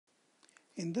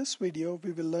In this video,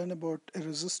 we will learn about a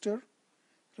resistor,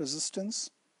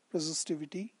 resistance,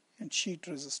 resistivity, and sheet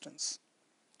resistance.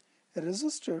 A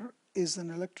resistor is an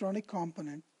electronic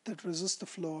component that resists the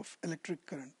flow of electric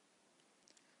current.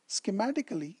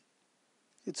 Schematically,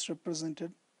 it's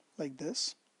represented like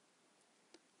this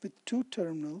with two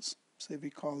terminals, say we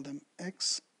call them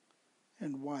X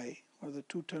and Y, or the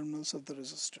two terminals of the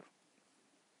resistor.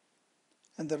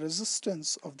 And the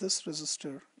resistance of this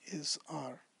resistor is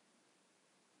R.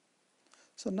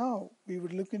 So now we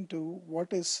would look into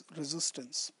what is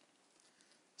resistance.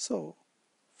 So,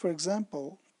 for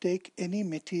example, take any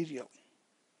material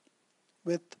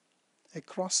with a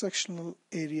cross-sectional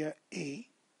area A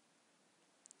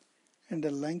and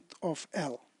a length of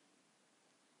L.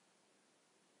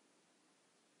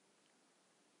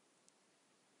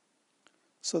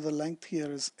 So the length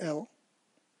here is L,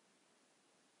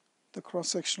 the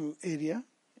cross-sectional area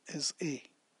is A.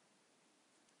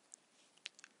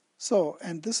 So,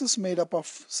 and this is made up of,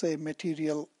 say,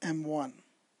 material M1.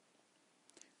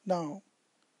 Now,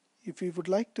 if we would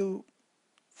like to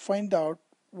find out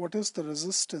what is the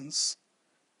resistance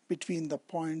between the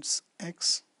points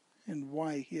X and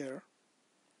Y here,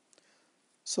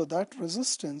 so that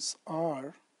resistance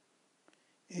R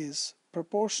is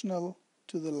proportional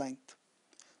to the length.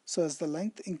 So as the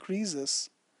length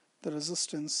increases, the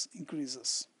resistance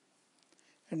increases.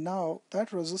 And now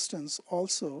that resistance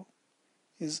also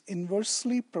is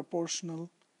inversely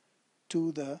proportional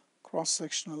to the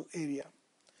cross-sectional area.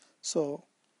 So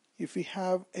if we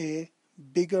have a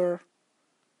bigger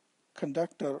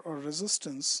conductor or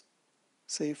resistance,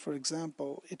 say for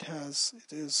example it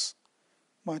is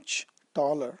much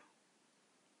taller,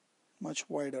 much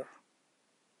wider,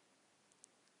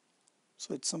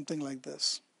 so it's something like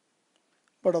this,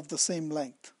 but of the same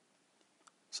length.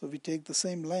 So we take the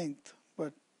same length,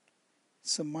 but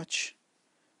it's a much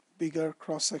bigger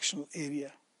cross-sectional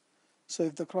area. So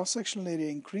if the cross-sectional area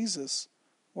increases,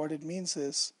 what it means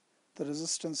is the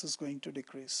resistance is going to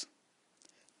decrease.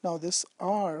 Now this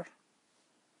R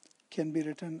can be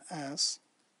written as,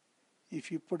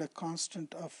 if you put a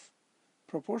constant of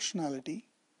proportionality,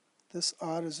 this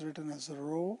R is written as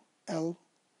rho L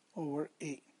over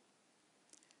A.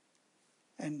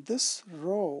 And this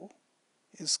rho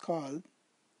is called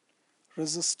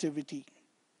resistivity.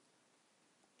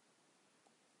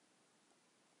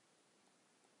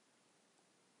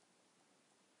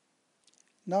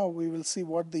 Now we will see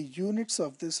what the units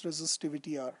of this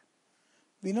resistivity are.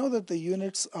 We know that the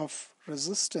units of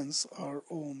resistance are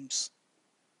ohms.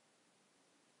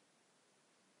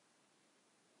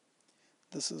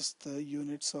 This is the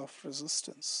units of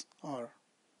resistance, R.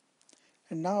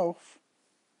 And now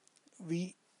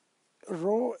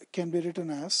rho can be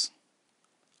written as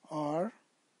R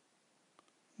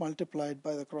multiplied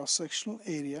by the cross-sectional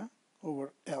area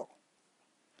over L.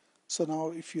 So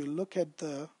now if you look at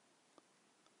the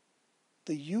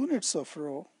units of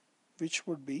rho, which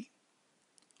would be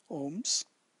ohms,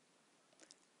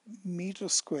 meter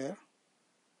square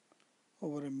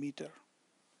over a meter.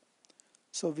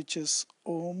 So which is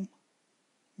ohm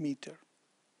meter.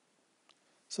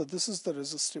 So this is the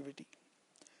resistivity.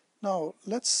 Now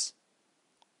let's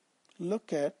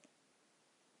look at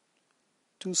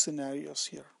two scenarios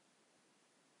here.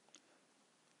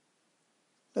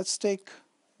 Let's take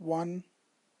one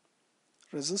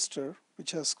resistor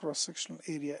which has cross-sectional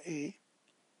area A,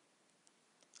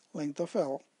 length of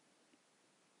L,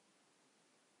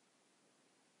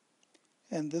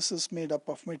 and this is made up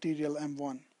of material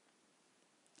M1.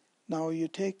 Now you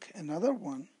take another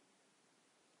one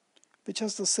which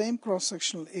has the same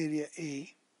cross-sectional area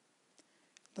A,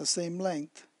 the same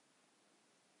length,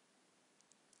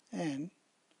 and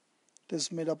it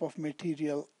is made up of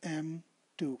material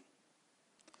M2.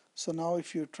 So now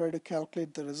if you try to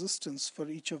calculate the resistance for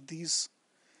each of these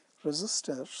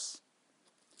resistors,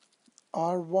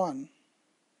 R1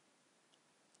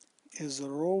 is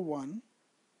rho 1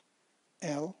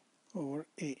 L over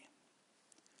A.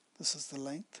 This is the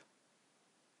length.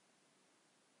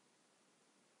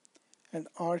 And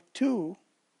R2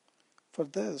 for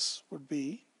this would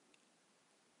be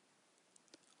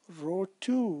rho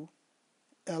 2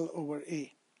 L over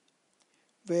A,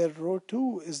 where rho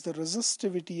 2 is the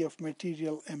resistivity of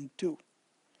material M2.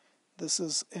 This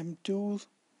is M2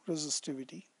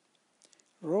 resistivity.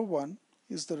 Rho 1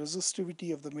 is the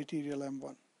resistivity of the material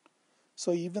M1.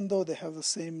 So even though they have the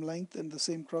same length and the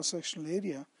same cross-sectional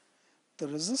area, the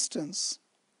resistance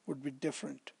would be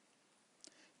different.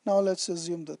 Now let's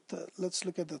assume that let's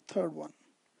look at the third one,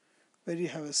 where you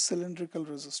have a cylindrical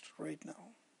resistor right now.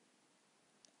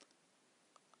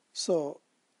 So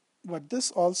but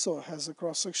this also has a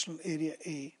cross-sectional area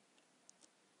A,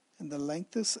 and the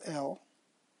length is L,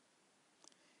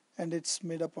 and it's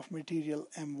made up of material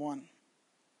M1.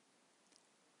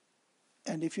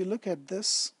 And if you look at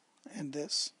this and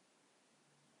this,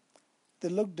 they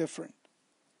look different.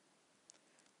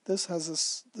 This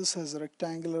has a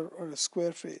rectangular or a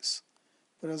square face,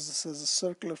 whereas this has a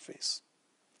circular face.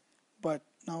 But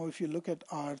now if you look at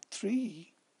R3,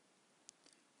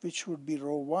 which would be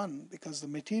row 1, because the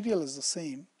material is the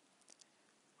same,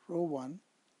 row 1,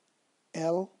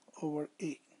 L over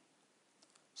A,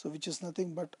 so which is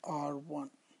nothing but R1.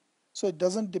 So it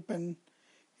doesn't depend,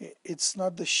 it's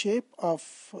not the shape of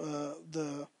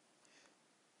the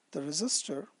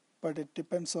resistor, but it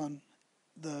depends on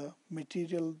the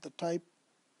material, the type,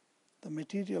 the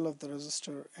material of the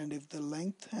resistor, and if the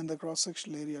length and the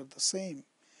cross-sectional area are the same,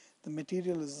 the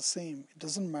material is the same, it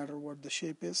doesn't matter what the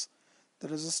shape is, the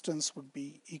resistance would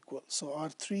be equal. So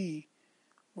R3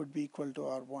 would be equal to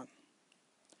R1.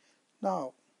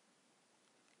 Now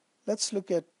let's look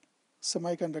at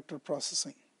semiconductor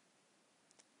processing.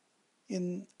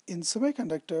 In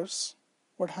semiconductors,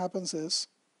 what happens is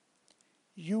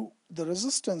the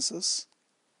resistances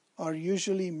are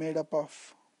usually made up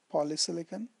of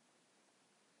polysilicon,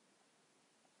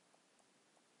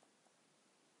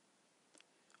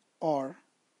 or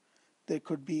there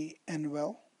could be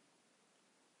N-well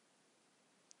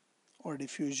or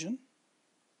diffusion,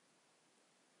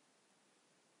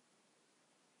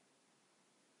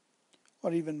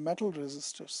 or even metal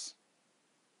resistors.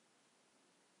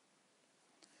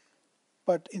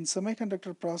 But in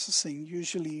semiconductor processing,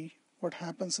 usually what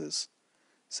happens is,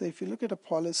 say if you look at a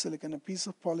polysilicon, a piece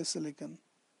of polysilicon,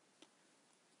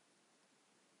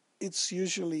 it's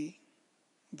usually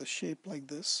the shape like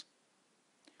this.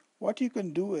 What you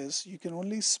can do is you can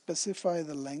only specify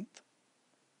the length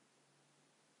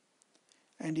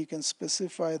and you can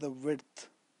specify the width.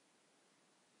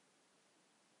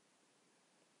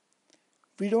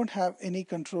 We don't have any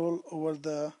control over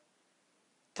the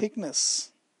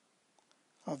thickness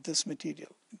of this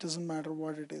material. It doesn't matter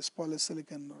what it is,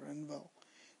 polysilicon or N-well,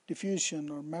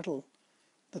 diffusion or metal.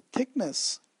 The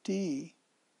thickness T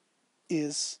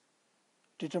is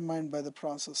determined by the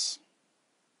process.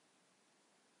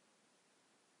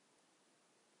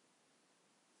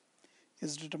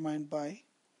 Is determined by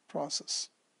process.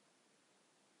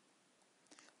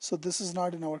 So this is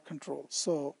not in our control.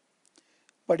 So,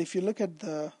 but if you look at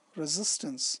the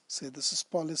resistance, say this is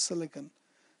polysilicon,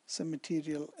 say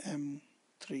material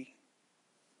M3.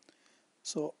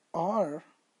 So R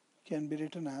can be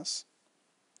written as,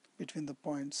 between the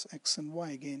points X and Y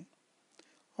again,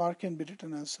 R can be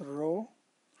written as rho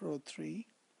 3,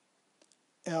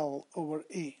 L over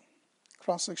A,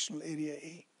 cross-sectional area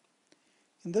A.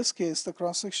 In this case, the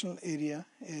cross-sectional area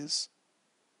is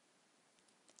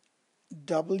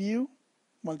W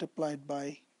multiplied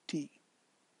by T,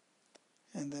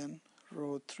 and then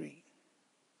rho 3.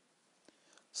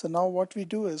 So now what we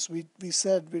do is, we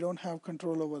said we don't have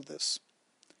control over this.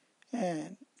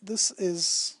 And this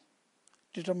is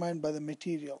determined by the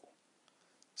material.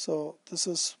 So this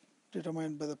is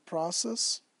determined by the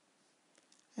process,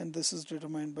 and this is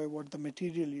determined by what the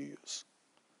material you use.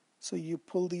 So you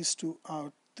pull these two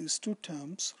out, these two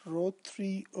terms, rho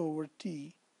 3 over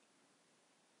T,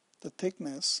 the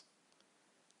thickness,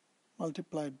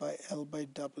 multiplied by L by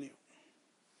W.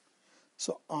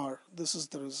 So R, this is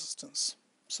the resistance.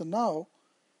 So now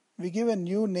we give a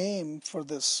new name for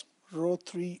this, rho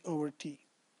 3 over T.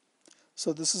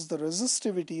 So this is the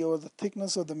resistivity over the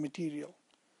thickness of the material.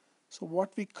 So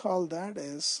what we call that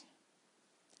is,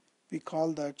 we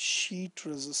call that sheet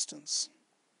resistance.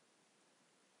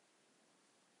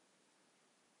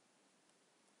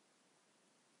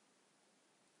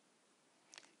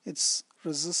 It's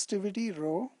resistivity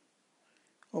rho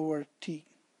over T,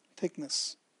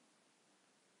 thickness.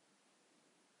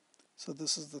 So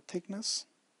this is the thickness,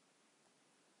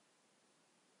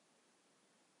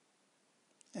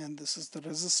 and this is the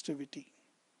resistivity.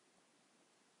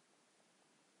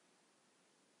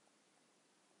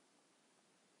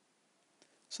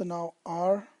 So now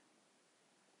R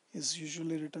is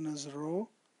usually written as rho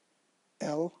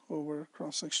L over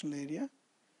cross-sectional area,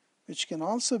 which can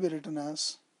also be written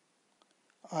as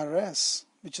RS,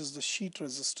 which is the sheet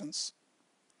resistance,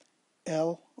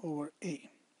 L over A.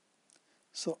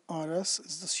 So RS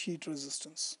is the sheet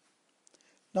resistance.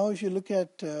 Now if you look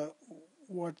at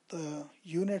what the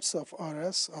units of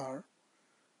RS are,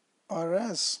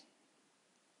 RS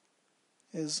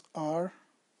is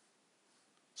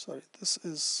this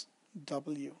is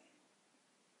W,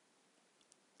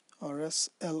 RS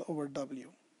L over W.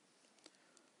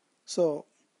 So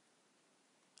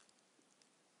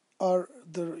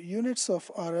the units of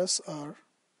RS are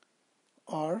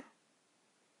R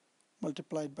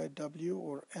multiplied by W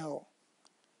or L,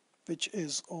 which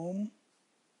is ohm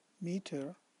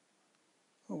meter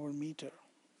over meter,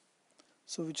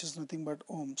 so which is nothing but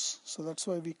ohms. So that's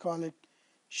why we call it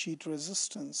sheet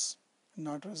resistance,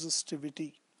 not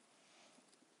resistivity.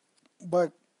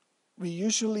 But we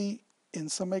usually, in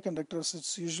semiconductors,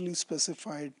 it's usually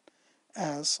specified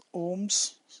as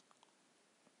ohms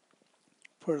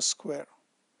per square.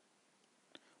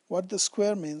 What the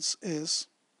square means is,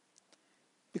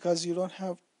 because you don't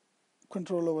have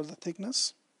control over the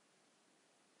thickness,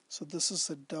 so this is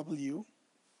the W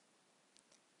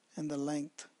and the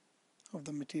length of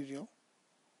the material,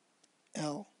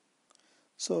 L.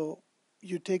 So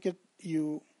you take it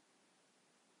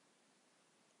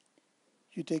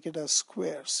as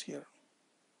squares here.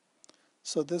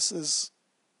 So this is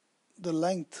the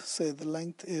length, say the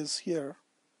length is here,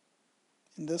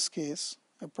 in this case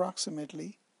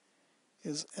approximately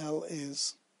is L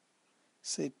is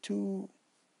say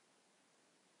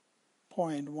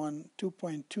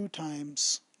 2.2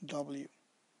 times W.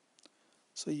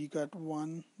 So you got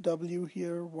 1 W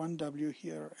here, 1 W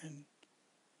here, and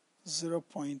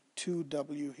 0.2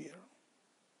 W here.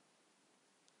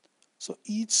 So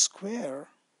each square,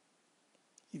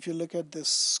 if you look at this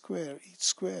square, each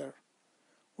square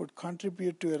would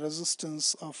contribute to a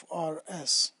resistance of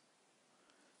Rs.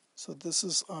 So this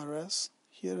is Rs,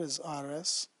 here is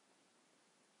Rs,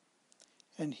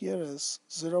 and here is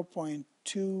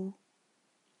 0.2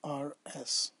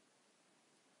 Rs.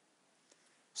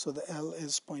 So the L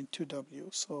is 0.2 W.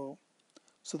 So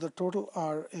the total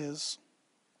R is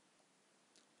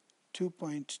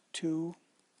 2.2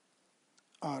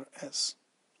 Rs.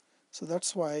 So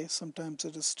that's why sometimes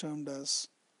it is termed as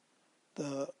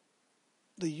the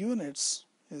units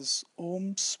is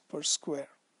ohms per square.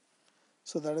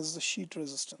 So that is the sheet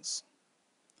resistance.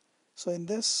 So in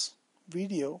this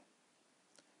video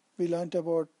we learned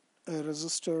about a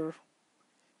resistor,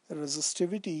 a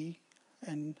resistivity,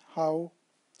 and how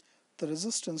the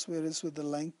resistance varies with the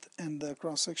length and the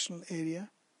cross-sectional area.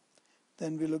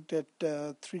 Then we looked at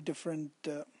 3 different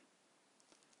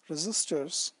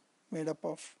resistors made up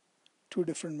of 2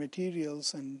 different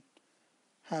materials and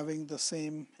having the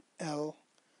same L,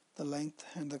 the length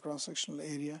and the cross-sectional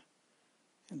area,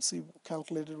 and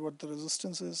calculated what the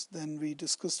resistance is. Then we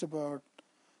discussed about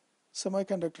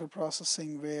semiconductor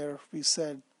processing, where we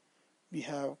said we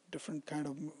have different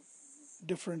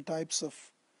types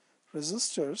of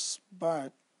resistors,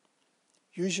 but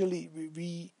usually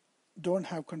we don't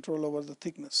have control over the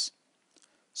thickness.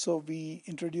 So we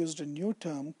introduced a new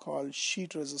term called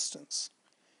sheet resistance,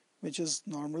 which is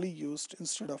normally used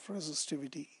instead of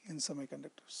resistivity in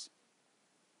semiconductors.